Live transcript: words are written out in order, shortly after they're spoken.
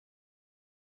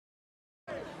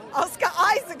Oscar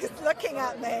Isaac is looking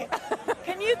at me.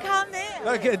 Can you come in?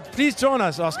 Okay, please join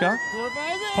us, Oscar.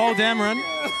 Paul Dameron.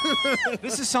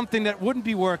 This is something that wouldn't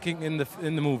be working in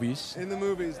the movies. In the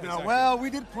movies, no. Exactly. Well, we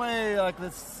did play like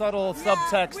this subtle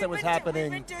subtext that was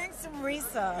happening. We've been doing some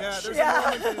research. Yeah, there's a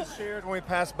moment that is shared when we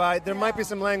pass by. There might be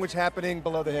some language happening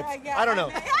below the hips. I don't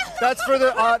know. That's for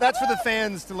the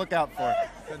fans to look out for.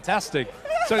 Fantastic.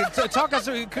 So talk us.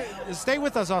 Stay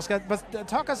with us, Oscar. But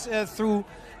talk us through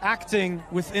acting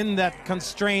within that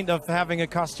constraint of having a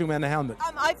costume and a helmet.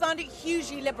 I found it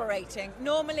hugely liberating.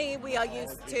 Normally, we are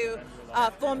used to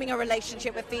forming a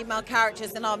relationship with female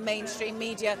characters in our mainstream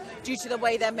media due to the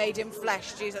way they're made in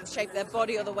flesh, due to the shape of their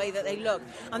body or the way that they look.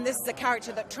 And this is a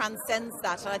character that transcends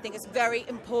that. And I think it's very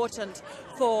important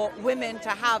for women to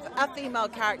have a female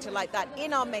character like that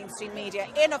in our mainstream media,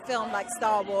 in a film like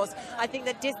Star Wars. I think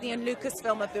that Disney and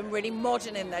Lucasfilm have been really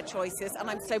modern in their choices, and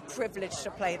I'm so privileged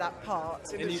to play that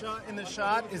part. In the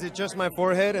shot, is it just my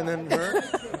forehead and then her?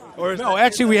 Or No,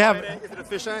 actually we have... Is it a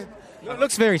fisheye? It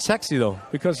looks very sexy though,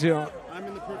 because you know... I'm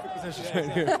in the perfect position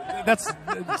right here. That's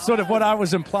sort of what I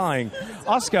was implying.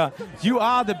 Oscar, you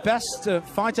are the best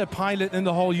fighter pilot in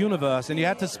the whole universe, and you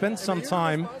had to spend some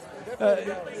time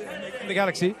in the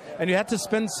galaxy, and you had to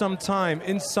spend some time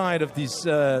inside of these,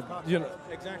 you know.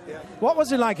 Exactly. What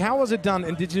was it like? How was it done?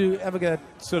 And did you ever get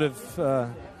sort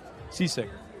of seasick?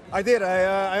 I did.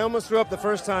 I almost threw up the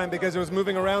first time because it was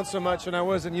moving around so much and I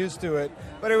wasn't used to it.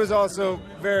 But it was also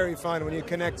very fun when you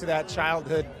connect to that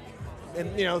childhood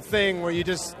and thing where you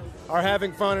just are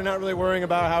having fun and not really worrying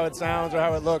about how it sounds or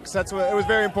how it looks. It was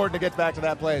very important to get back to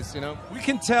that place, We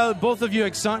can tell both of your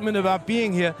excitement about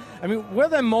being here. I mean, were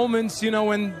there moments,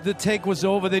 when the take was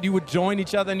over that you would join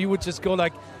each other and you would just go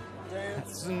like...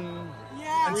 dance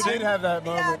and we did have that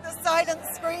moment. Yeah, the silent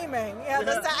screaming.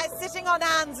 Sitting on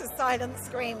hands is silent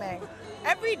screaming.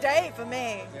 Every day for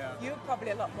me. Yeah. You're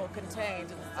probably a lot more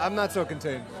contained. I'm not so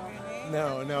contained.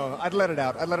 No. I'd let it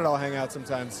out. I'd let it all hang out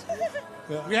sometimes.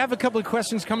 We have a couple of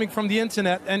questions coming from the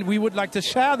internet, and we would like to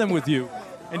share them with you.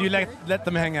 And you let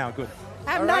them hang out. Good.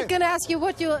 I'm not going to ask you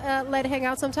what you let hang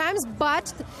out sometimes,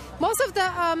 but most of the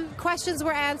questions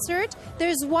were answered.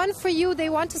 There's one for you. They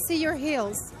want to see your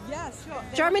heels. Yeah, sure.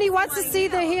 Germany wants to see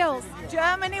the heels.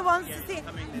 Germany wants to see.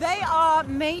 They are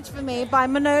made for me by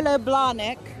Manolo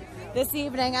Blahnik this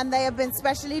evening, and they have been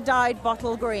specially dyed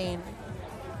bottle green.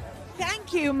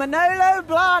 Thank you, Manolo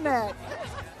Blahnik.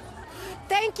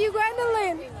 Thank you,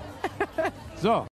 Gwendoline. So.